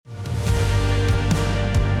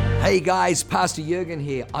Hey guys, Pastor Jurgen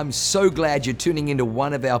here. I'm so glad you're tuning into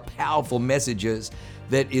one of our powerful messages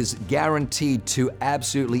that is guaranteed to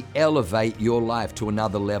absolutely elevate your life to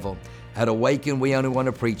another level. At Awaken, we only want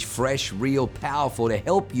to preach fresh, real, powerful to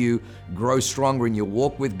help you grow stronger in your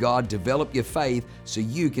walk with God, develop your faith so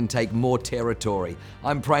you can take more territory.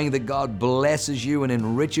 I'm praying that God blesses you and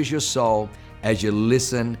enriches your soul as you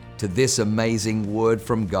listen to this amazing word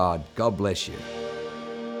from God. God bless you.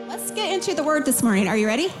 Let's get into the word this morning. Are you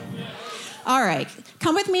ready? All right.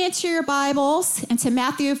 Come with me into your Bibles and to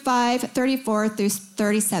Matthew 5:34 through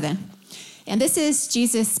 37. And this is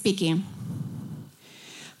Jesus speaking.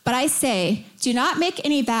 But I say, do not make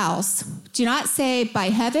any vows. Do not say by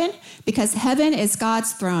heaven, because heaven is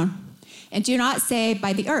God's throne. And do not say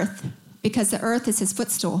by the earth, because the earth is his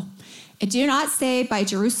footstool. And do not say by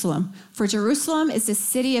Jerusalem, for Jerusalem is the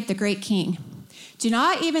city of the great king. Do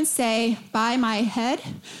not even say by my head,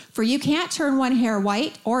 for you can't turn one hair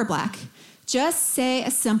white or black. Just say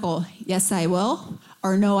a simple, yes, I will,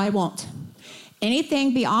 or no, I won't.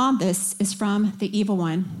 Anything beyond this is from the evil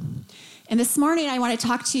one. And this morning, I want to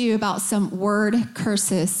talk to you about some word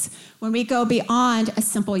curses. When we go beyond a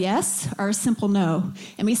simple yes or a simple no,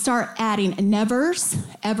 and we start adding nevers,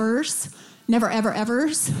 evers, never, ever,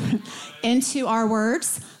 evers into our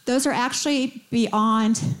words, those are actually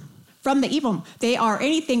beyond from the evil. They are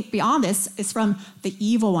anything beyond this is from the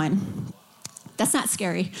evil one. That's not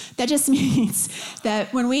scary. That just means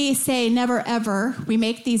that when we say never ever, we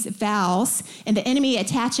make these vows and the enemy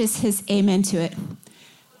attaches his amen to it.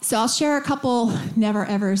 So I'll share a couple never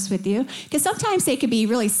evers with you because sometimes they could be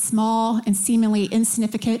really small and seemingly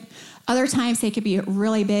insignificant. Other times they could be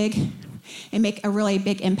really big and make a really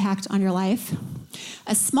big impact on your life.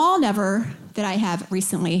 A small never that I have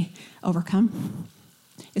recently overcome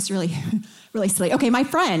is really, really silly. Okay, my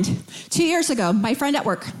friend, 2 years ago, my friend at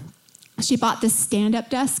work, she bought this stand-up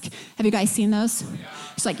desk. Have you guys seen those?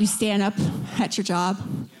 It's like you stand up at your job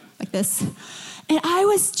like this. And I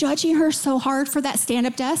was judging her so hard for that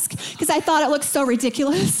stand-up desk because I thought it looked so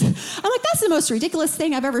ridiculous. I'm like, that's the most ridiculous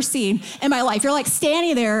thing I've ever seen in my life. You're like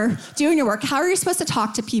standing there doing your work. How are you supposed to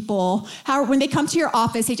talk to people? When they come to your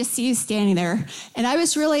office, they just see you standing there. And I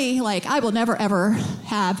was really like, I will never, ever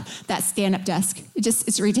have that stand-up desk.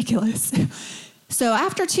 It's ridiculous. So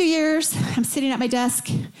after 2 years, I'm sitting at my desk.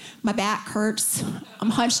 My back hurts. I'm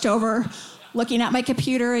hunched over, looking at my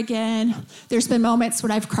computer again. There's been moments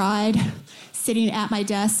when I've cried, sitting at my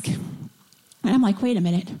desk. And I'm like, wait a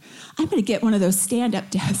minute, I'm gonna get one of those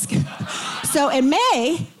stand-up desks. So in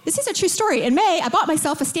May, this is a true story. In May, I bought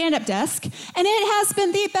myself a stand-up desk, and it has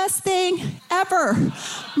been the best thing ever.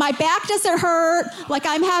 My back doesn't hurt, like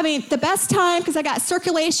I'm having the best time because I got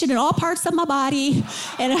circulation in all parts of my body,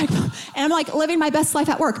 and I'm like living my best life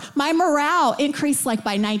at work. My morale increased like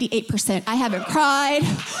by 98%. I haven't cried.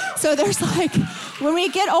 So there's like, when we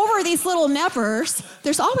get over these little nevers,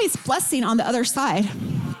 there's always blessing on the other side.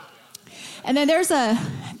 And then there's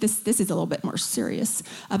this is a little bit more serious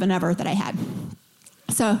of an ever that I had.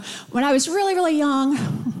 So when I was really, really young,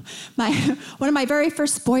 one of my very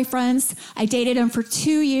first boyfriends, I dated him for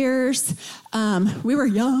 2 years. We were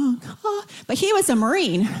young, but he was a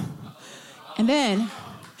Marine. And then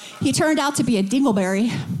he turned out to be a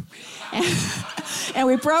dingleberry. And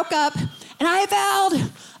we broke up, and I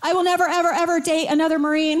vowed I will never, ever, ever date another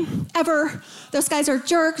Marine, ever. Those guys are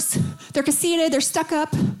jerks. They're conceited. They're stuck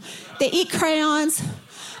up. They eat crayons.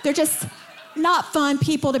 They're just not fun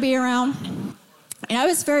people to be around. And I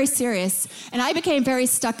was very serious. And I became very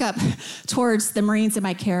stuck up towards the Marines in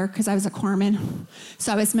my care because I was a corpsman.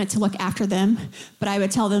 So I was meant to look after them. But I would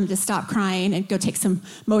tell them to stop crying and go take some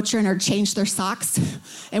Motrin or change their socks.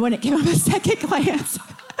 I wouldn't give them a second glance.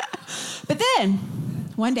 But then,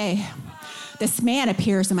 one day, this man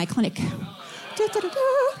appears in my clinic.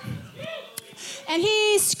 And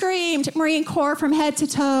he screamed Marine Corps from head to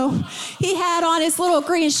toe. He had on his little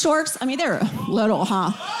green shorts. I mean, they're little,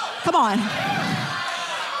 huh? Come on.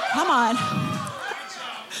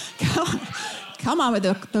 Come on with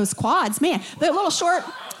those quads. Man, the little short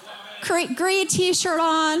green T-shirt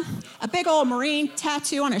on, a big old Marine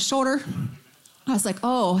tattoo on his shoulder. I was like,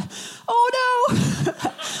 oh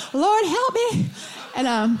no, Lord help me. And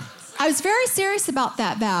I was very serious about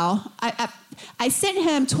that vow. I sent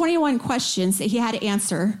him 21 questions that he had to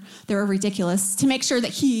answer. They were ridiculous to make sure that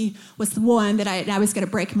he was the one that I was going to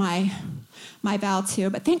break my vow to.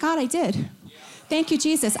 But thank God I did. Thank you,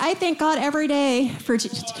 Jesus. I thank God every day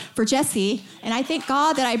for Jesse, and I thank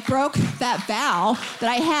God that I broke that vow that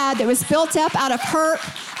I had that was built up out of hurt,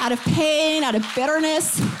 out of pain, out of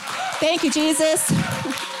bitterness. Thank you, Jesus.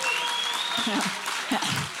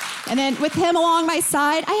 And then with him along my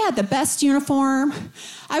side, I had the best uniform.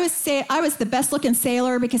 I was the best looking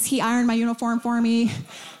sailor because he ironed my uniform for me.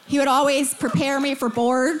 He would always prepare me for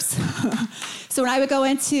boards. So when I would go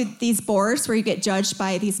into these boards where you get judged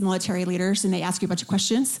by these military leaders and they ask you a bunch of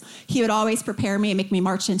questions, he would always prepare me and make me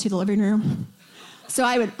march into the living room. So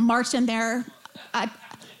I would march in there.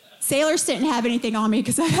 Sailors didn't have anything on me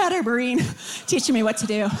because I had a Marine teaching me what to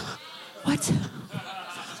do. What?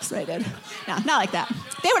 That's what I did. No, not like that.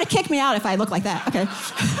 They would have kicked me out if I looked like that. Okay.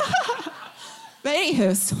 But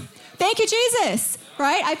anywho's, thank you, Jesus.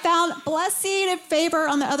 Right? I found blessing and favor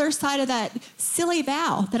on the other side of that silly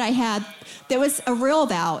vow that I had. That was a real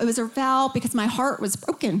vow. It was a vow because my heart was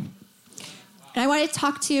broken. And I want to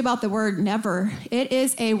talk to you about the word never. It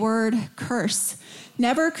is a word curse.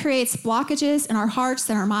 Never creates blockages in our hearts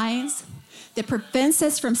and our minds that prevents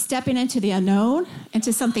us from stepping into the unknown,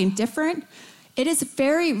 into something different. It is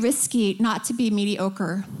very risky not to be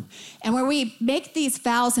mediocre. And when we make these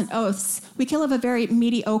vows and oaths, we can live a very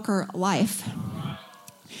mediocre life.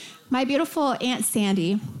 My beautiful Aunt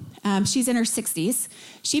Sandy, she's in her 60s.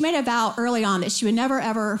 She made a vow early on that she would never,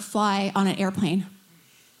 ever fly on an airplane.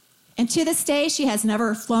 And to this day, she has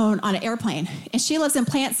never flown on an airplane. And she lives in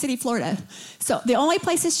Plant City, Florida. So the only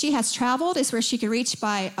places she has traveled is where she could reach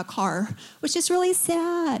by a car, which is really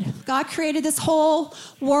sad. God created this whole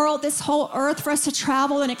world, this whole earth for us to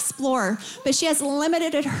travel and explore. But she has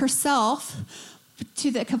limited herself to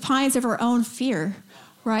the confines of her own fear,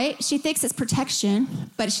 right? She thinks it's protection,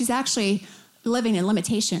 but she's actually living in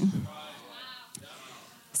limitation.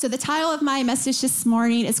 So the title of my message this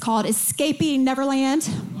morning is called Escaping Neverland.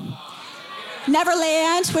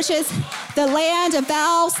 Neverland, which is the land of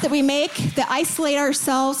vows that we make that isolate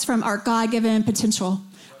ourselves from our God-given potential.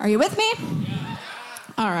 Are you with me?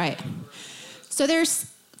 All right. So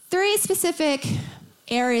there's 3 specific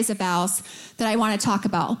areas of vows that I want to talk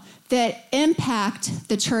about that impact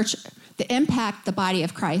the church, that impact the body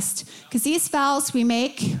of Christ. Because these vows we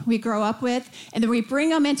make, we grow up with, and then we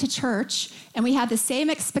bring them into church, and we have the same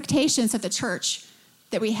expectations of the church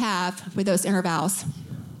that we have with those inner vows.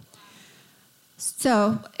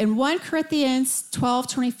 So in 1 Corinthians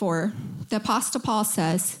 12:24, the Apostle Paul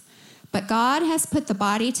says, "But God has put the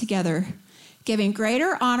body together, giving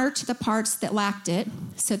greater honor to the parts that lacked it,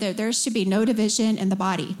 so that there should be no division in the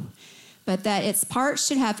body, but that its parts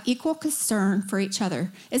should have equal concern for each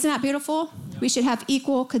other." Isn't that beautiful? We should have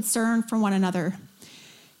equal concern for one another.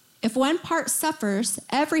 If one part suffers,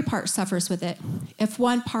 every part suffers with it. If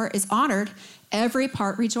one part is honored, every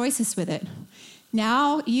part rejoices with it.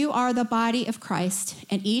 Now you are the body of Christ,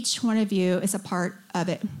 and each one of you is a part of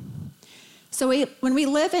it. So when we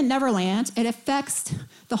live in Neverland, it affects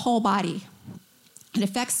the whole body. We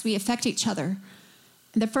affect each other.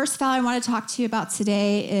 And the first vow I want to talk to you about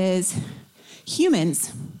today is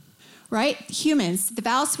humans, right? Humans, the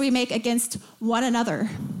vows we make against one another.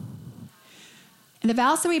 And the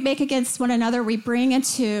vows that we make against one another, we bring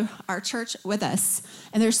into our church with us.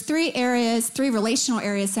 And there's 3 relational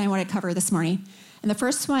areas that I want to cover this morning. And the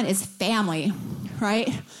first one is family,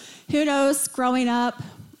 right? Who knows, growing up,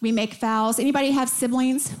 we make vows. Anybody have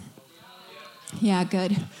siblings? Yeah,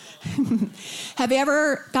 good. Have you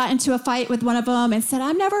ever gotten into a fight with one of them and said,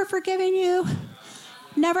 "I'm never forgiving you.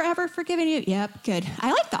 Never, ever forgiving you"? Yep, good.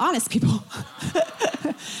 I like the honest people.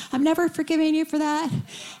 "I'm never forgiving you for that."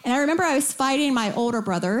 And I remember I was fighting my older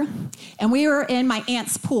brother, and we were in my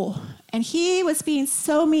aunt's pool. And he was being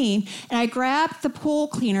so mean. And I grabbed the pool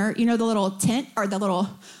cleaner, you know, the little tent, or the little,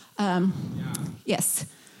 yes,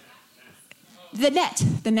 the net.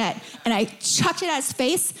 And I chucked it at his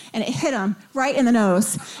face, and it hit him right in the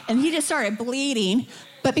nose. And he just started bleeding.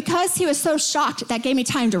 But because he was so shocked, that gave me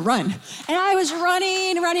time to run. And I was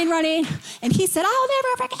running. And he said, "I'll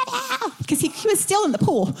never forget you." Because he was still in the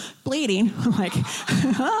pool, bleeding. I'm like,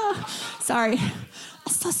 sorry.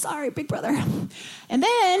 I'm so sorry, big brother. And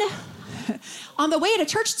then on the way to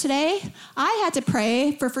church today, I had to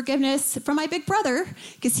pray for forgiveness from my big brother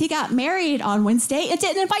because he got married on Wednesday and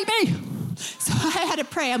didn't invite me. So I had to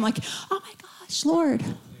pray. I'm like, "Oh my gosh, Lord,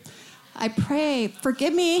 I pray,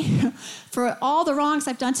 forgive me for all the wrongs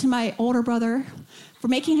I've done to my older brother, for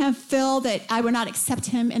making him feel that I would not accept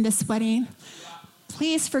him in this wedding.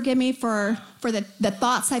 Please forgive me for the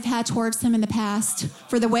thoughts I've had towards him in the past,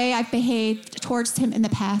 for the way I've behaved towards him in the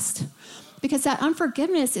past." Because that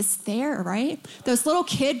unforgiveness is there, right? Those little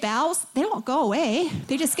kid vows, they don't go away.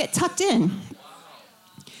 They just get tucked in.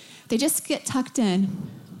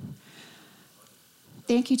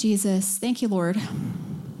 Thank you, Jesus. Thank you, Lord.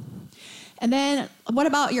 And then what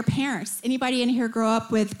about your parents? Anybody in here grow up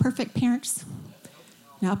with perfect parents?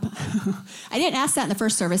 Nope. I didn't ask that in the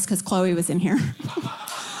first service because Chloe was in here.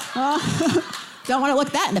 Don't want to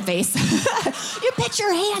look that in the face. You put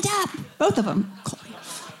your hand up. Both of them.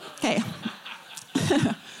 Okay.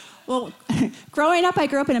 Well, growing up, I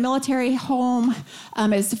grew up in a military home. It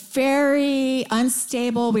was very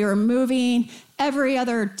unstable. We were moving every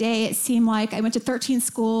other day, it seemed like. I went to 13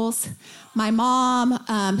 schools. My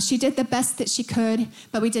mom, she did the best that she could,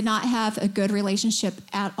 but we did not have a good relationship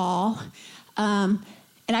at all. And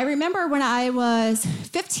I remember when I was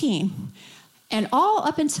 15, and all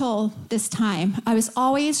up until this time, I was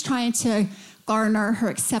always trying to garner her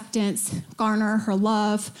acceptance, garner her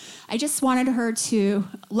love. I just wanted her to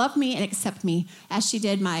love me and accept me, as she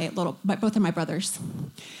did both of my brothers.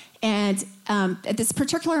 And at this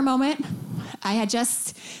particular moment, I had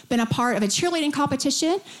just been a part of a cheerleading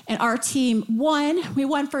competition, and our team won. We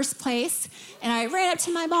won first place, and I ran up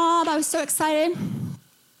to my mom. I was so excited.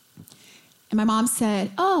 And my mom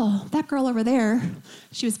said, "Oh, that girl over there,"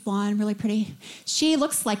 she was blonde, really pretty, "she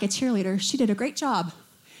looks like a cheerleader. She did a great job."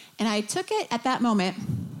 And I took it at that moment,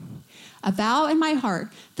 a vow in my heart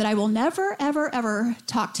that I will never, ever, ever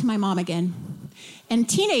talk to my mom again. In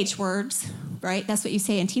teenage words, right? That's what you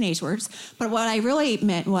say in teenage words. But what I really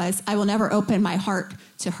meant was I will never open my heart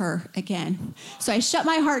to her again. So I shut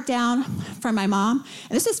my heart down from my mom.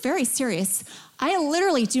 And this is very serious. I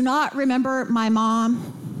literally do not remember my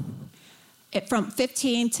mom from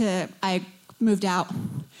 15 to I moved out.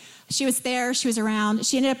 She was there, she was around.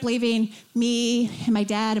 She ended up leaving me and my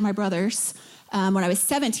dad and my brothers when I was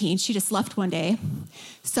 17. She just left one day.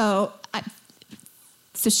 So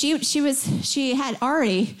she had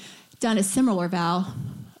already done a similar vow,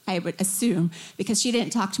 I would assume, because she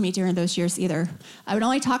didn't talk to me during those years either. I would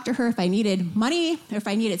only talk to her if I needed money or if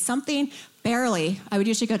I needed something. Barely. I would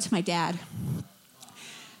usually go to my dad.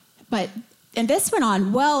 And this went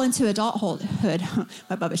on well into adulthood.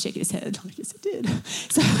 My Bubba's shaking his head. Yes, it did.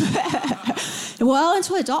 So, well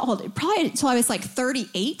into adulthood, probably until I was like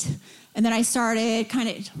 38. And then I started kind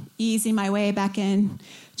of easing my way back in,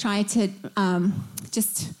 trying to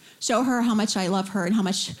just show her how much I love her and how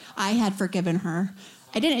much I had forgiven her.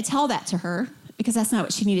 I didn't tell that to her because that's not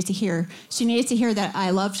what she needed to hear. She needed to hear that I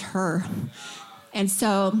loved her. And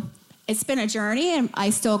so it's been a journey, and I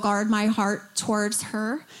still guard my heart towards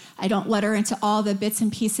her. I don't let her into all the bits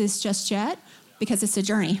and pieces just yet because it's a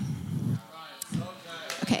journey.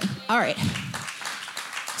 Okay, all right.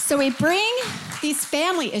 So we bring these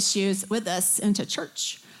family issues with us into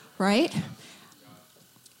church, right?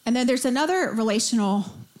 And then there's another relation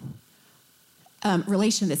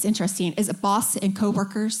that's interesting is a boss and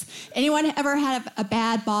coworkers. Anyone ever had a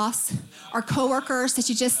bad boss or coworkers that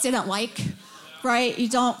you just didn't like, right? You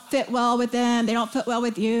don't fit well with them. They don't fit well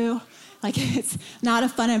with you. Like, it's not a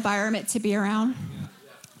fun environment to be around.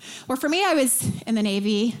 Well, for me, I was in the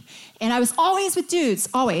Navy, and I was always with dudes,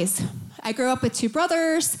 always. I grew up with two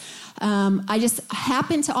brothers. I just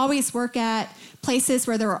happened to always work at places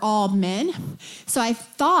where there were all men. So I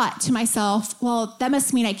thought to myself, well, that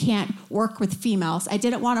must mean I can't work with females. I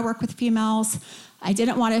didn't want to work with females. I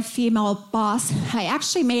didn't want a female boss. I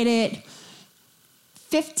actually made it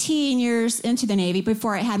 15 years into the Navy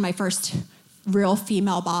before I had my first real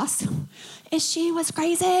female boss. And she was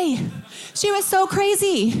crazy. She was so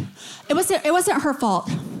crazy. It wasn't her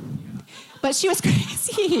fault. But she was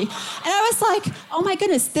crazy. And I was like, oh my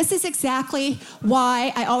goodness, this is exactly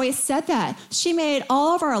why I always said that. She made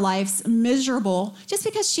all of our lives miserable just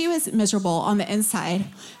because she was miserable on the inside.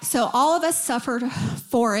 So all of us suffered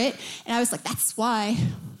for it. And I was like, that's why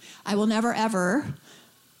I will never, ever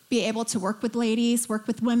be able to work with ladies, work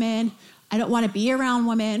with women. I don't want to be around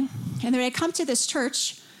women. And then I come to this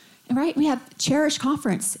church, and right, we have Cherish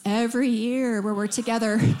Conference every year where we're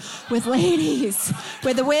together with ladies,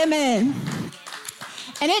 with the women.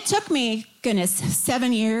 And it took me,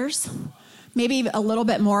 7 years, maybe a little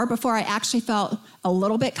bit more before I actually felt a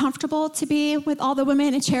little bit comfortable to be with all the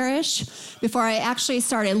women in Cherish, before I actually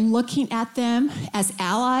started looking at them as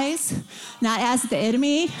allies, not as the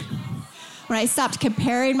enemy. When I stopped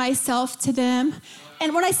comparing myself to them.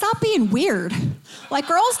 And when I stopped being weird, like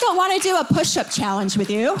girls don't want to do a push-up challenge with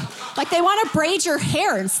you. Like they want to braid your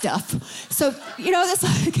hair and stuff. So,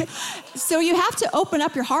 so you have to open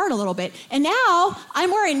up your heart a little bit. And now I'm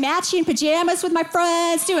wearing matching pajamas with my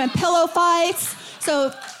friends, doing pillow fights.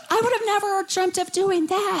 So I would have never dreamt of doing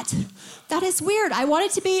that. That is weird. I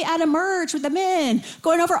wanted to be at a merge with the men,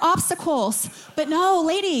 going over obstacles. But no,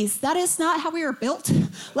 ladies, that is not how we were built.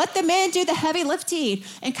 Let the men do the heavy lifting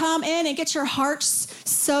and come in and get your hearts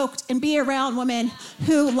soaked and be around women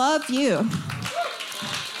who love you.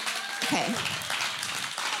 Okay.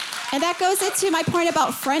 And that goes into my point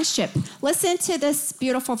about friendship. Listen to this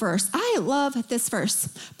beautiful verse. I love this verse.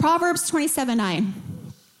 Proverbs 27:9.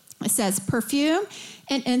 It says, perfume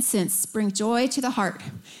and incense bring joy to the heart,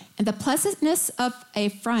 and the pleasantness of a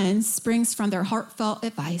friend springs from their heartfelt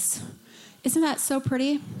advice. Isn't that so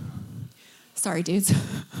pretty? Sorry, dudes.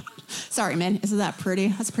 Sorry, men. Isn't that pretty?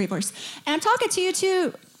 That's a pretty verse. And I'm talking to you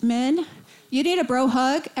too, men. You need a bro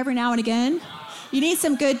hug every now and again. You need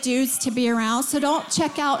some good dudes to be around, so don't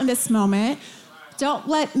check out in this moment.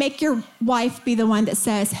 Don't make your wife be the one that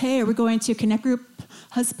says, hey, are we going to Connect Group,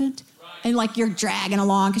 husband? And like you're dragging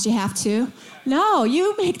along because you have to. No,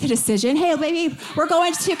 you make the decision. Hey, baby, we're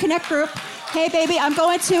going to Connect Group. Hey, baby, I'm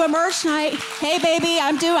going to Emerge Night. Hey, baby,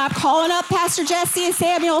 I'm calling up Pastor Jesse and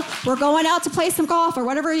Samuel. We're going out to play some golf or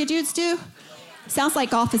whatever you dudes do. Sounds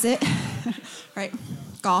like golf, is it? Right?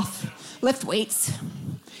 Golf. Lift weights.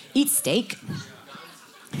 Eat steak.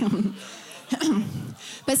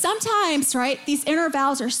 But sometimes, right, these inner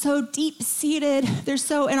vows are so deep-seated, they're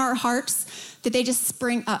so in our hearts that they just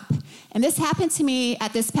spring up. And this happened to me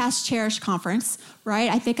at this past Cherish conference,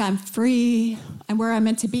 right? I think I'm free. I'm where I'm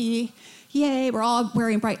meant to be. Yay, we're all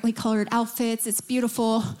wearing brightly colored outfits. It's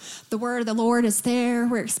beautiful. The word of the Lord is there.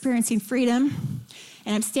 We're experiencing freedom.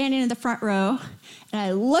 And I'm standing in the front row, and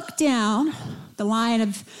I look down the line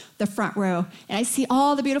of the front row, and I see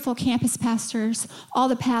all the beautiful campus pastors, all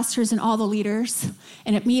the pastors and all the leaders.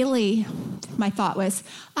 And immediately my thought was,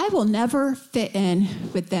 I will never fit in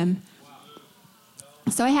with them.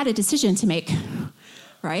 So I had a decision to make,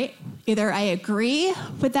 right? Either I agree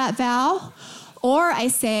with that vow, or I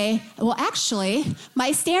say, well, actually,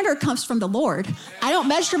 my standard comes from the Lord. I don't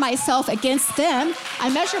measure myself against them. I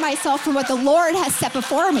measure myself from what the Lord has set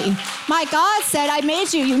before me. My God said, I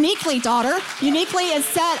made you uniquely, daughter, uniquely and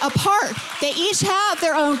set apart. They each have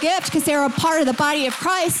their own gift because they're a part of the body of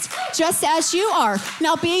Christ, just as you are.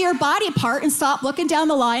 Now be your body part and stop looking down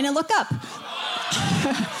the line and look up.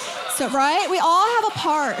 So, right? We all have a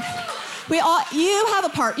part. You have a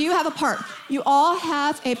part. You have a part. You all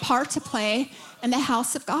have a part to play in the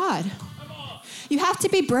house of God. You have to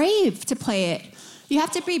be brave to play it. You have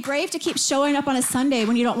to be brave to keep showing up on a Sunday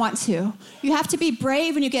when you don't want to. You have to be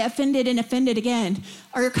brave when you get offended and offended again.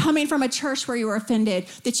 Or you're coming from a church where you were offended,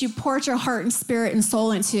 that you poured your heart and spirit and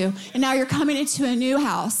soul into, and now you're coming into a new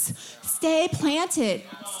house. Stay planted.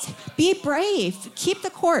 Be brave. Keep the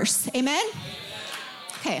course. Amen?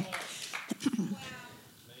 Okay.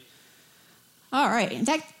 All right. And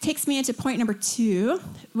that takes me into point number 2,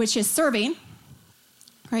 which is serving.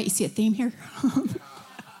 All right, you see a theme here?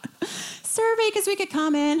 Serving, because we could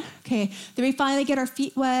come in. Okay, then we finally get our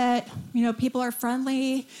feet wet. You know, people are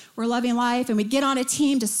friendly. We're loving life, and we get on a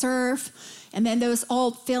team to serve. And then those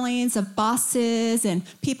old feelings of bosses and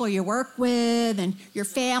people you work with and your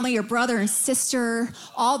family, your brother and sister,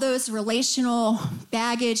 all those relational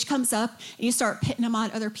baggage comes up, and you start pitting them on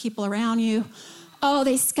other people around you. Oh,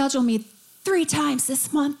 they schedule me 3 times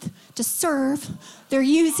this month to serve. They're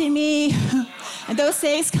using me. And those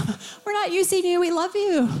things, we're not using you, we love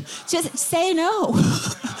you. Just say no.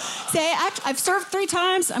 Say, I've served 3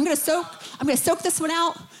 times, I'm gonna soak this one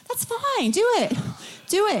out. That's fine, do it.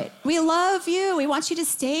 Do it. We love you, we want you to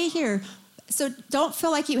stay here. So don't feel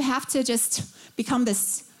like you have to just become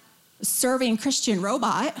this serving Christian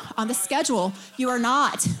robot on the schedule. You are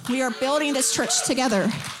not. We are building this church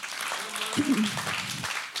together.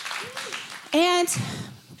 And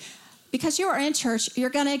because you are in church, you're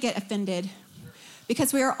going to get offended.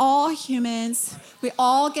 Because we are all humans. We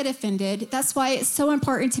all get offended. That's why it's so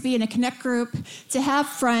important to be in a Connect group, to have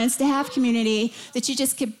friends, to have community, that you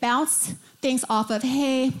just can bounce things off of,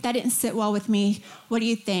 hey, that didn't sit well with me. What do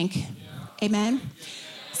you think? Yeah. Amen?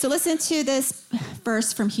 So listen to this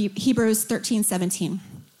verse from Hebrews 13:17.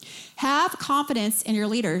 Have confidence in your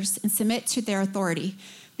leaders and submit to their authority,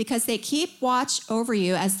 because they keep watch over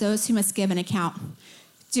you as those who must give an account.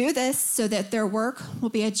 Do this so that their work will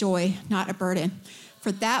be a joy, not a burden,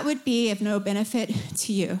 for that would be of no benefit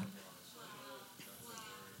to you.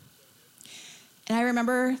 And I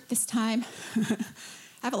remember this time, I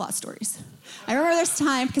have a lot of stories. I remember this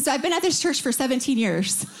time, because I've been at this church for 17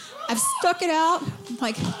 years. I've stuck it out.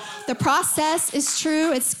 Like, the process is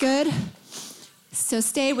true, it's good. So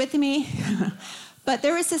stay with me. But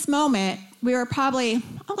there was this moment, we were probably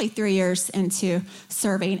only 3 years into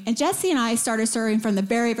serving, and Jesse and I started serving from the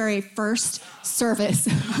very, very first service.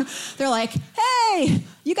 They're like, hey,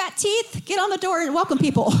 you got teeth? Get on the door and welcome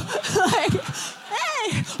people. Like,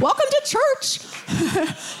 hey, welcome to church.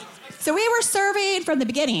 So we were serving from the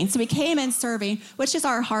beginning. So we came in serving, which is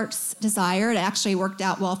our heart's desire. It actually worked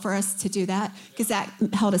out well for us to do that, because that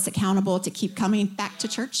held us accountable to keep coming back to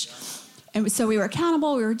church. And so we were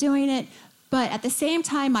accountable, we were doing it. But at the same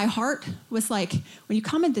time, my heart was like, when you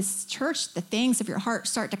come in this church, the things of your heart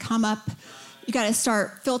start to come up. You got to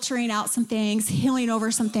start filtering out some things, healing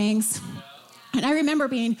over some things. And I remember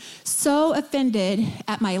being so offended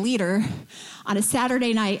at my leader on a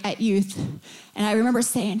Saturday night at youth. And I remember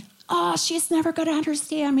saying, oh, she's never going to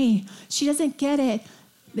understand me. She doesn't get it.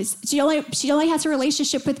 She only has a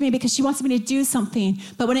relationship with me because she wants me to do something.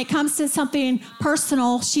 But when it comes to something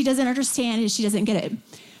personal, she doesn't understand and she doesn't get it.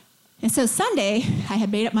 And so Sunday, I had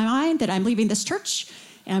made up my mind that I'm leaving this church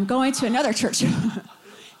and I'm going to another church. You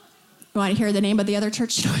want to hear the name of the other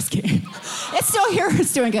church? No, I was kidding. It's still here.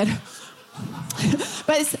 It's doing good.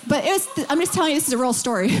 But I'm just telling you, this is a real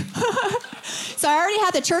story. So I already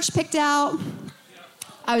had the church picked out.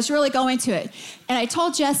 I was really going to it. And I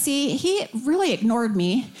told Jesse, he really ignored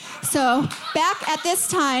me. So back at this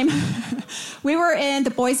time, we were in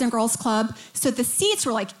the Boys and Girls Club. So the seats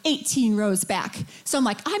were like 18 rows back. So I'm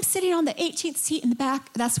like, I'm sitting on the 18th seat in the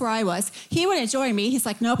back. That's where I was. He wouldn't join me. He's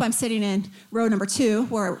like, nope, I'm sitting in row number 2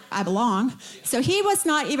 where I belong. So he was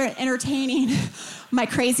not even entertaining my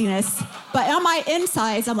craziness. But on my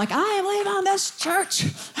insides, I'm like, I am leaving this church.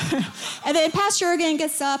 And then Pastor Jurgen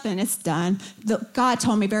gets up and it's done. God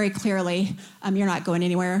told me very clearly, you're not going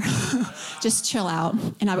anywhere. Just chill out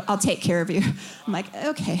and I'll take care of you. I'm like,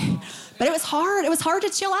 okay. But it was hard. It was hard to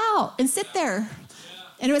chill out and sit there.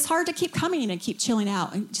 And it was hard to keep coming and keep chilling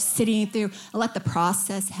out and just sitting through and let the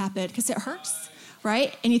process happen because it hurts,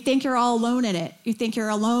 right? And you think you're all alone in it. You think you're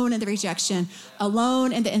alone in the rejection,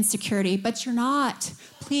 alone in the insecurity, but you're not.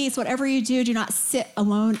 Please, whatever you do, do not sit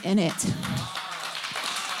alone in it.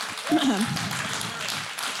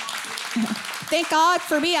 Thank God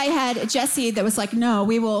for me, I had Jesse that was like, no,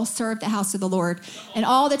 we will serve the house of the Lord. And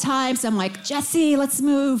all the times I'm like, Jesse, let's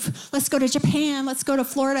move. Let's go to Japan. Let's go to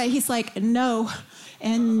Florida. He's like, no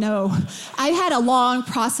and no. I had a long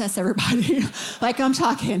process, everybody. Like I'm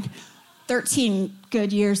talking 13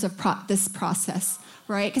 good years of this process,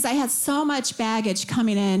 right? Because I had so much baggage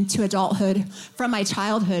coming into adulthood from my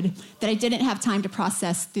childhood that I didn't have time to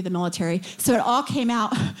process through the military. So it all came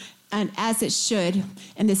out and as it should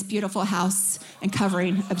in this beautiful house and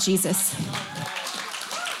covering of Jesus.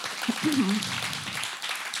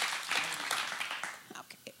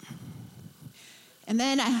 Okay. And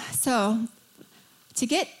then, so to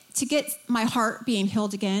get my heart being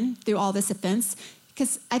healed again through all this offense,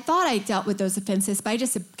 because I thought I dealt with those offenses, but I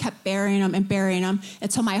just kept burying them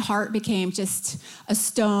until my heart became just a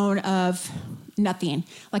stone of nothing.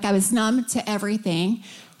 Like I was numb to everything.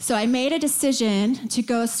 So I made a decision to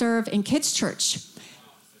go serve in kids' church.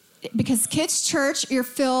 Because kids' church is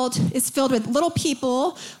filled with little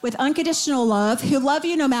people with unconditional love who love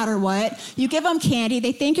you no matter what. You give them candy,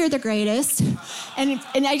 they think you're the greatest. And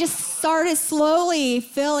I just started slowly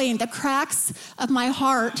feeling the cracks of my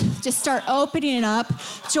heart just start opening up,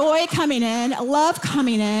 joy coming in, love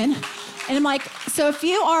coming in. And I'm like, so if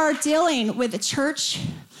you are dealing with a church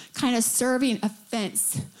kind of serving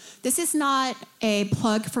offense, this is not a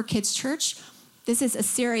plug for kids' church. This is a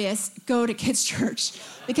serious go to kids' church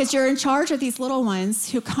because you're in charge of these little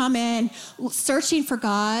ones who come in searching for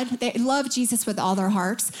God. They love Jesus with all their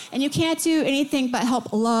hearts, and you can't do anything but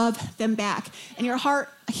help love them back. And your heart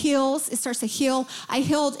heals. It starts to heal. I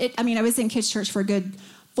healed it. I mean, I was in kids' church for a good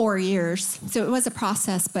 4 years, so it was a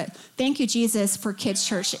process, but thank you, Jesus, for kids'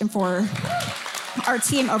 church and for our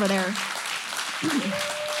team over there.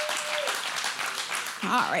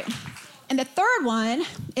 All right. And the third one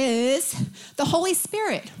is the Holy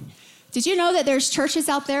Spirit. Did you know that there's churches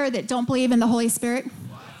out there that don't believe in the Holy Spirit?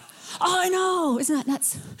 Oh, I know. Isn't that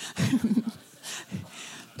nuts?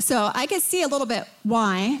 So I could see a little bit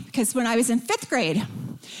why, because when I was in 5th grade,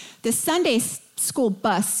 the Sunday school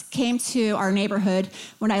bus came to our neighborhood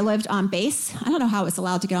when I lived on base. I don't know how it was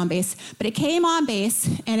allowed to get on base, but it came on base,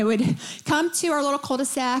 and it would come to our little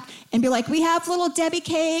cul-de-sac and be like, we have little Debbie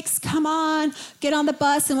cakes. Come on, get on the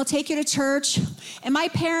bus, and we'll take you to church. And my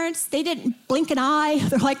parents, they didn't blink an eye.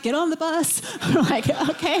 They're like, get on the bus. I'm like,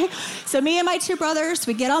 okay. So me and my 2 brothers,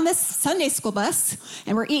 we get on this Sunday school bus,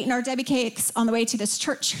 and we're eating our Debbie cakes on the way to this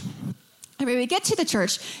church. And when we get to the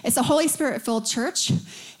church, it's a Holy Spirit-filled church.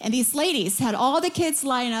 And these ladies had all the kids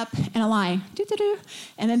line up in a line.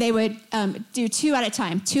 And then they would do 2 at a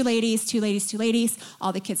time. 2 ladies, 2 ladies, 2 ladies.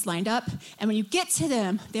 All the kids lined up. And when you get to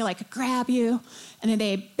them, they like grab you. And then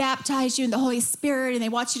they baptize you in the Holy Spirit. And they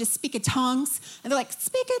want you to speak in tongues. And they're like,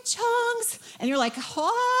 speak in tongues. And you're like, oh,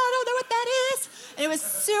 I don't know what that is. And it was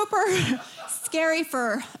super scary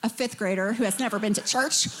for a 5th grader who has never been to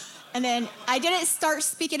church. And then I didn't start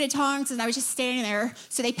speaking in tongues, and I was just standing there.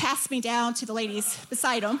 So they passed me down to the ladies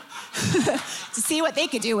beside them to see what they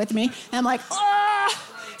could do with me. And I'm like, ah!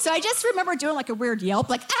 So I just remember doing like a weird yelp,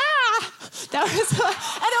 like, ah! That was, and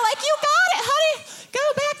they're like, you got it, honey. Go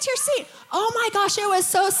back to your seat. Oh my gosh, it was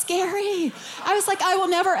so scary. I was like, I will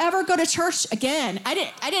never ever go to church again. I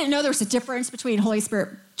didn't know there was a difference between Holy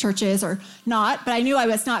Spirit churches or not, but I knew I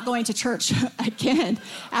was not going to church again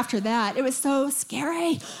after that. It was so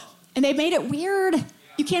scary. And they made it weird.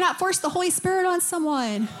 You cannot force the Holy Spirit on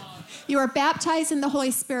someone. You are baptized in the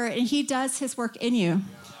Holy Spirit, and he does his work in you.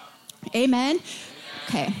 Amen?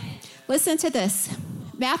 Okay, listen to this.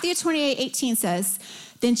 Matthew 28:18 says,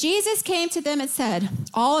 then Jesus came to them and said,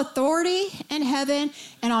 all authority in heaven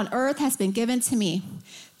and on earth has been given to me.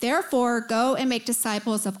 Therefore, go and make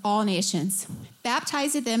disciples of all nations,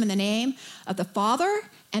 baptizing them in the name of the Father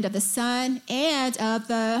and of the Son and of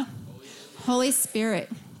the Holy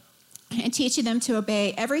Spirit, and teaching them to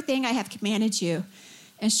obey everything I have commanded you.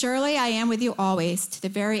 And surely I am with you always to the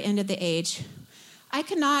very end of the age. I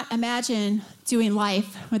could not imagine doing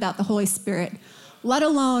life without the Holy Spirit, let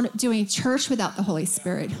alone doing church without the Holy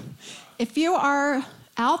Spirit. If you are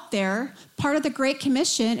out there, part of the Great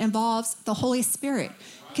Commission involves the Holy Spirit,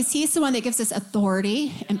 because he's the one that gives us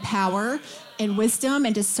authority and power and wisdom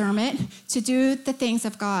and discernment to do the things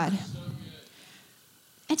of God.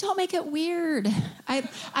 And don't make it weird.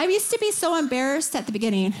 I used to be so embarrassed at the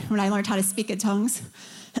beginning when I learned how to speak in tongues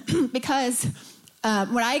because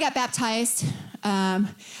when I got baptized,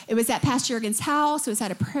 it was at Pastor Jurgen's house. It was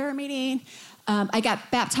at a prayer meeting. I got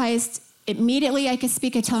baptized immediately. I could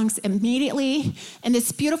speak in tongues immediately. And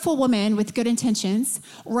this beautiful woman with good intentions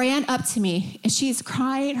ran up to me, and she's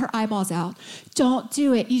crying her eyeballs out. Don't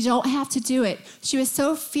do it. You don't have to do it. She was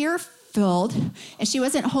so fear-filled, and she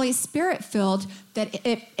wasn't Holy Spirit-filled, that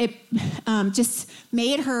it just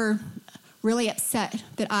made her really upset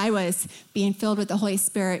that I was being filled with the Holy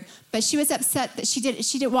Spirit. But she was upset that she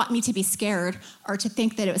didn't want me to be scared or to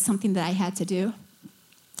think that it was something that I had to do.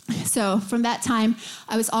 So from that time,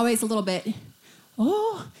 I was always a little bit,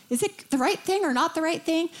 is it the right thing or not the right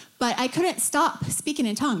thing? But I couldn't stop speaking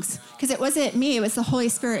in tongues because it wasn't me. It was the Holy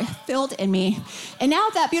Spirit filled in me. And now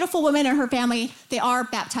that beautiful woman and her family, they are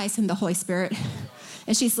baptized in the Holy Spirit.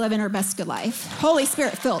 And she's living her best good life. Holy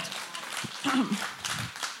Spirit filled.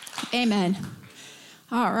 Amen.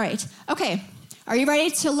 All right. Okay. Are you ready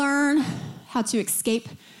to learn how to escape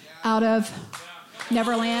out of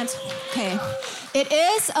Neverland? Okay. It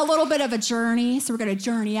is a little bit of a journey, so we're going to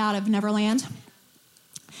journey out of Neverland.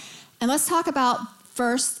 And let's talk about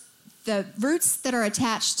first the roots that are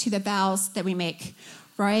attached to the vows that we make,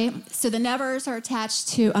 right? So the nevers are attached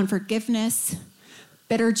to unforgiveness,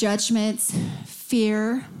 bitter judgments,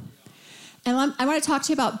 fear. And I want to talk to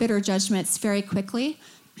you about bitter judgments very quickly,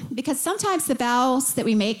 because sometimes the vows that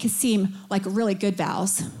we make can seem like really good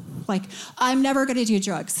vows. Like, I'm never going to do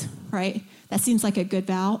drugs, right? That seems like a good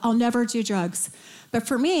vow. I'll never do drugs. But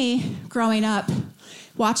for me, growing up,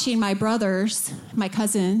 watching my brothers, my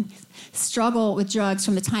cousin, struggle with drugs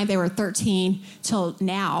from the time they were 13 till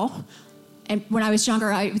now. And when I was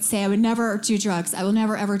younger, I would say I would never do drugs. I will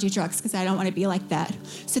never, ever do drugs because I don't want to be like that.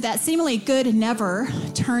 So that seemingly good never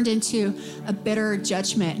turned into a bitter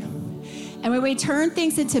judgment. And when we turn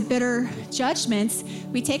things into bitter judgments,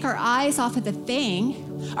 we take our eyes off of the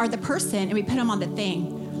thing or the person and we put them on the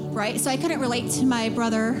thing, right? So I couldn't relate to my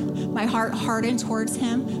brother. My heart hardened towards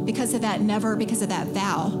him because of that never, because of that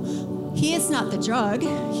vow. He is not the drug.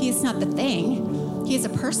 He is not the thing. He is a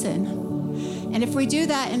person. And if we do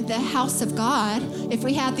that in the house of God, if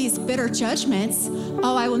we have these bitter judgments,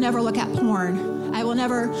 I will never look at porn. I will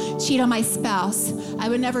never cheat on my spouse. I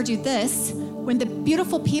would never do this. When the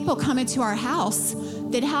beautiful people come into our house,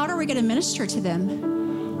 then how are we going to minister to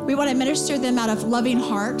them? We want to minister to them out of loving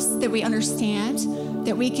hearts that we understand,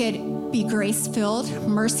 that we could be grace-filled,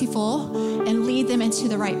 merciful, and lead them into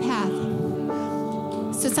the right path.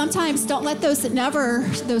 So sometimes don't let those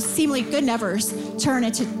seemingly good nevers turn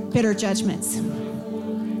into bitter judgments.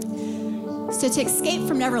 So to escape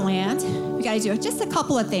from Neverland, we got to do just a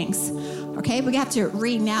couple of things, okay? We have to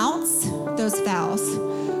renounce those vows.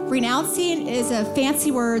 Renouncing is a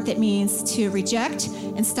fancy word that means to reject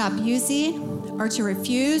and stop using or to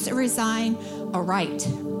refuse or resign a right.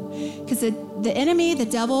 Because the enemy, the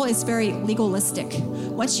devil, is very legalistic.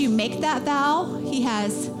 Once you make that vow, he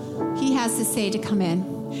has to say to come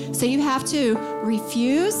in. So you have to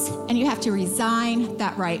refuse and you have to resign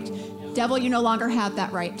that right. Devil, you no longer have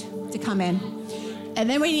that right to come in. And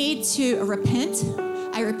then we need to repent.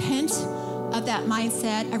 I repent of that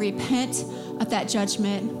mindset. I repent of that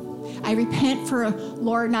judgment. I repent for,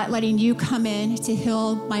 Lord, not letting you come in to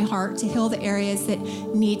heal my heart, to heal the areas that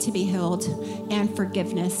need to be healed, and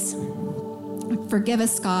forgiveness. Forgive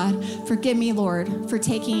us, God. Forgive me, Lord, for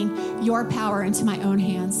taking your power into my own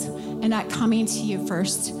hands and not coming to you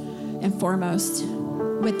first and foremost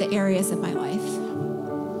with the areas of my life.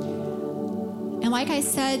 And like I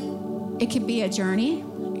said, it could be a journey.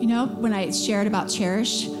 You know, when I shared about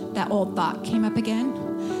cherish, that old thought came up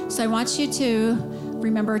again. So I want you to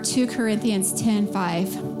remember 2 Corinthians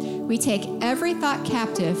 10:5. We take every thought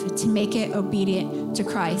captive to make it obedient to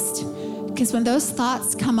Christ. Because when those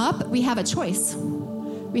thoughts come up, we have a choice.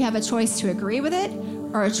 We have a choice to agree with it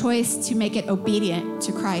or a choice to make it obedient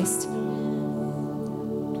to Christ.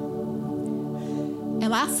 And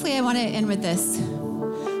lastly, I want to end with this.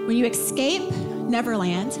 When you escape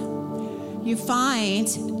Neverland, you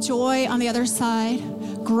find joy on the other side,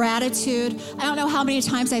 gratitude. I don't know how many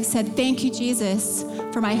times I've said, thank you, Jesus,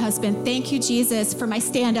 for my husband. Thank you, Jesus, for my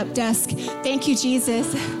stand-up desk. Thank you, Jesus,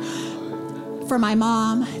 for my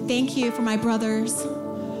mom. Thank you for my brothers.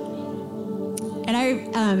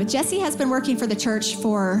 And Jesse has been working for the church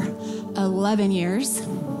for 11 years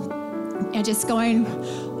and just going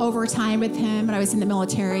over time with him. When I was in the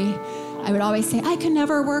military, I would always say, I can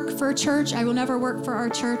never work for a church. I will never work for our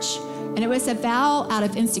church. And it was a vow out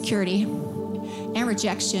of insecurity and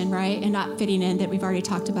rejection, right? And not fitting in that we've already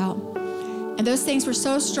talked about. And those things were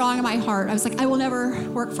so strong in my heart. I was like, I will never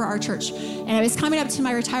work for our church. And I was coming up to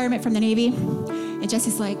my retirement from the Navy. And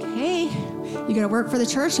Jesse's like, hey, you gonna work for the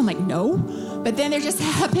church? I'm like, no. But then there just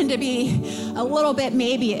happened to be a little bit,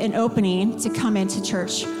 maybe an opening to come into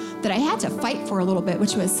church that I had to fight for a little bit,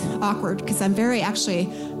 which was awkward because I'm very actually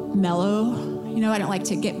mellow. You know, I don't like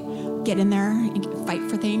to get in there and fight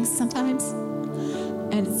for things sometimes.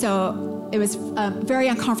 And so it was very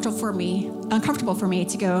uncomfortable for me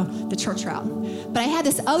to go the church route. But I had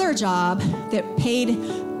this other job that paid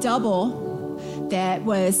double, that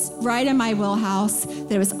was right in my wheelhouse,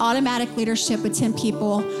 that it was automatic leadership with 10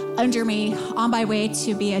 people under me on my way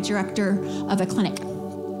to be a director of a clinic.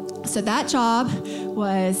 So that job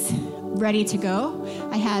was ready to go.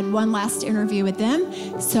 I had one last interview with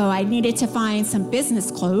them, so I needed to find some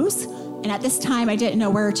business clothes. And at this time, I didn't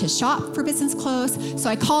know where to shop for business clothes. So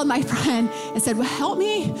I called my friend and said, well, help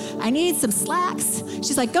me. I need some slacks.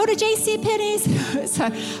 She's like, go to JCPenney's. So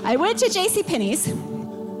I went to JCPenney's.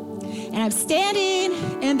 And I'm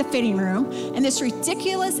standing in the fitting room in this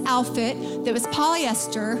ridiculous outfit that was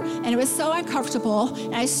polyester, and it was so uncomfortable.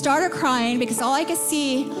 And I started crying because all I could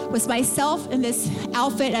see was myself in this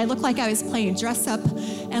outfit. I looked like I was playing dress up.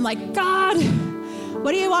 And I'm like, God,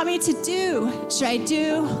 what do you want me to do? Should I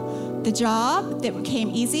do the job that came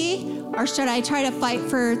easy, or should I try to fight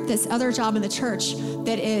for this other job in the church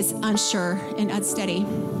that is unsure and unsteady?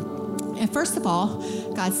 And first of all,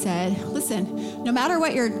 God said, listen, no matter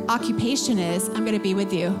what your occupation is, I'm going to be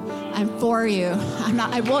with you. I'm for you.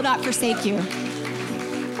 I will not forsake you.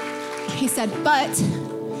 He said, but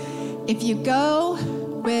if you go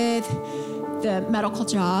with the medical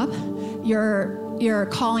job, your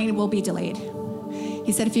calling will be delayed.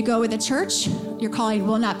 He said, if you go with the church, your calling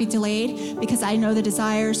will not be delayed because I know the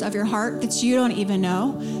desires of your heart that you don't even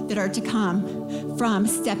know that are to come from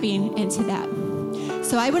stepping into that.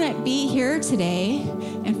 So I wouldn't be here today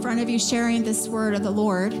in front of you sharing this word of the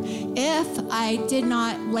Lord if I did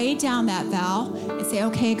not lay down that vow and say,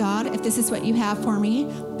 okay, God, if this is what you have for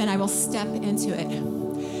me, then I will step into it.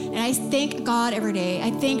 And I thank God every day.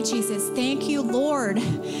 I thank Jesus. Thank you, Lord,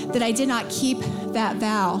 that I did not keep that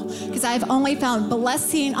vow, because I've only found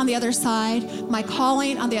blessing on the other side, my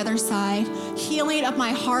calling on the other side, healing of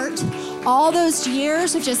my heart. All those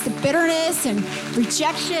years of just the bitterness and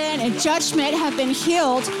rejection and judgment have been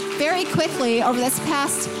healed very quickly over this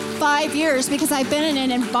past 5 years because I've been in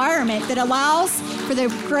an environment that allows for the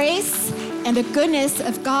grace and the goodness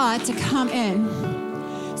of God to come in.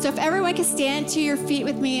 So if everyone can stand to your feet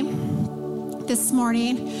with me this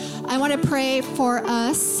morning, I want to pray for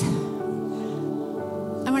us.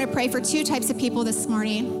 I want to pray for 2 types of people this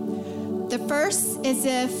morning. The first is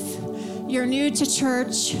if you're new to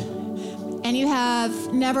church and you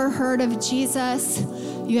have never heard of Jesus,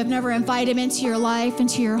 you have never invited him into your life,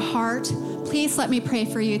 into your heart, please let me pray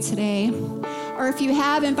for you today. Or if you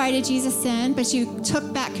have invited Jesus in, but you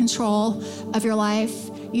took back control of your life,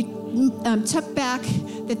 you took back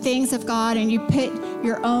the things of God and you put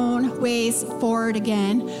your own ways forward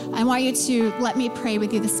again, I want you to let me pray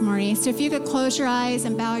with you this morning. So if you could close your eyes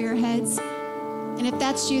and bow your heads. And if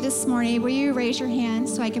that's you this morning, will you raise your hand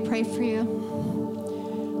so I can pray for you?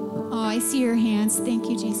 Oh, I see your hands. Thank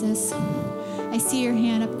you, Jesus. I see your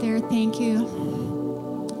hand up there. Thank you.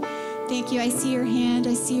 Thank you. I see your hand.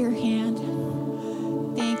 I see your hand.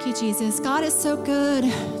 Thank you, Jesus. God is so good.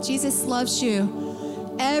 Jesus loves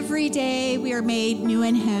you. Every day we are made new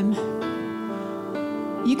in him.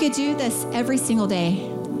 You could do this every single day.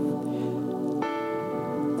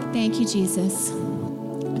 Thank you, Jesus.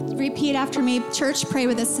 Repeat after me. Church, pray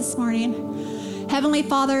with us this morning. Heavenly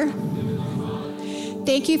Father,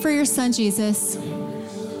 Thank you for your son, Jesus,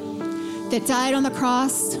 that died on the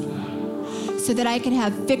cross so that I could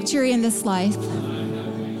have victory in this life.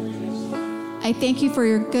 I thank you for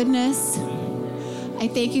your goodness. I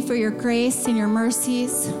thank you for your grace and your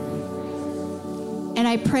mercies. And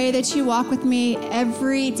I pray that you walk with me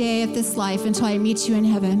every day of this life until I meet you in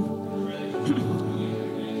heaven.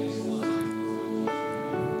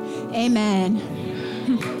 Amen.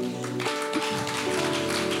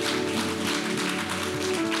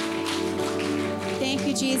 Thank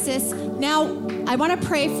you, Jesus. Now, I want to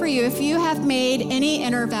pray for you. If you have made any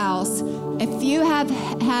inner vows, if you have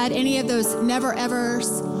had any of those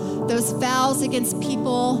never-evers, those vows against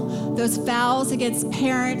people, those vows against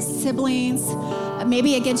parents, siblings,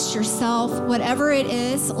 maybe against yourself, whatever it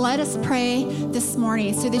is, let us pray this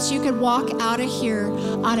morning so that you could walk out of here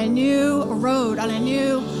on a new road, on a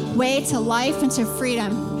new way to life and to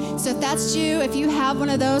freedom. So if that's you, if you have one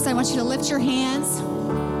of those, I want you to lift your hands.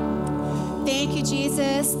 Thank you,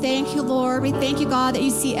 Jesus. Thank you, Lord. We thank you, God, that you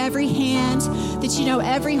see every hand, that you know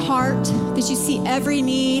every heart, that you see every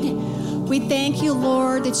need. We thank you,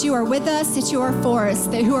 Lord, that you are with us, that you are for us,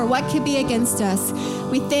 that who are what could be against us.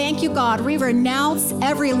 We thank you, God. We renounce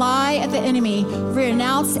every lie of the enemy. We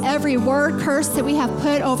renounce every word curse that we have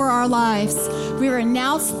put over our lives. We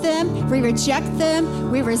renounce them. We reject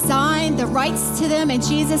them. We resign the rights to them in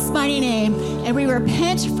Jesus' mighty name. And we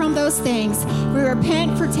repent from those things. We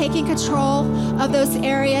repent for taking control of those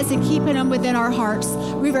areas and keeping them within our hearts.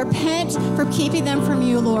 We repent for keeping them from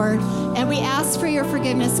you, Lord. And we ask for your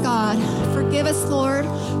forgiveness, God. Forgive us, Lord,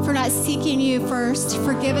 for not seeking you first.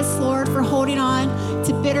 Forgive us, Lord, for holding on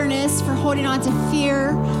to bitterness, for holding on to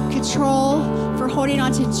fear, control, for holding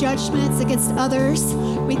on to judgments against others.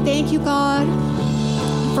 We thank you, God,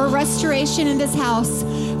 for restoration in this house.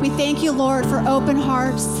 We thank you, Lord, for open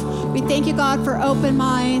hearts. We thank you, God, for open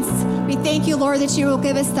minds. We thank you, Lord, that you will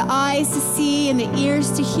give us the eyes to see and the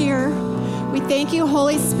ears to hear. We thank you,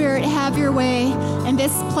 Holy Spirit, have your way in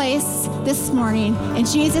this place this morning. In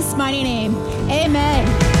Jesus' mighty name, amen.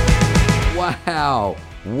 Wow,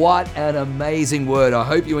 what an amazing word. I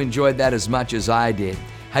hope you enjoyed that as much as I did.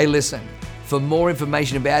 Hey, listen, for more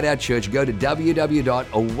information about our church, go to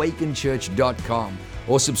www.awakenchurch.com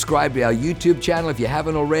or subscribe to our YouTube channel if you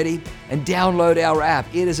haven't already, and download our app.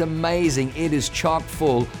 It is amazing. It is chock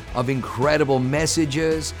full of incredible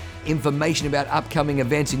messages, information about upcoming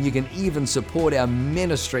events, and you can even support our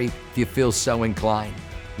ministry if you feel so inclined.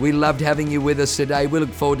 We loved having you with us today. We look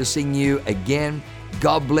forward to seeing you again.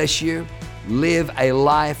 God bless you. Live a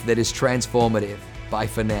life that is transformative. Bye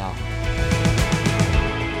for now.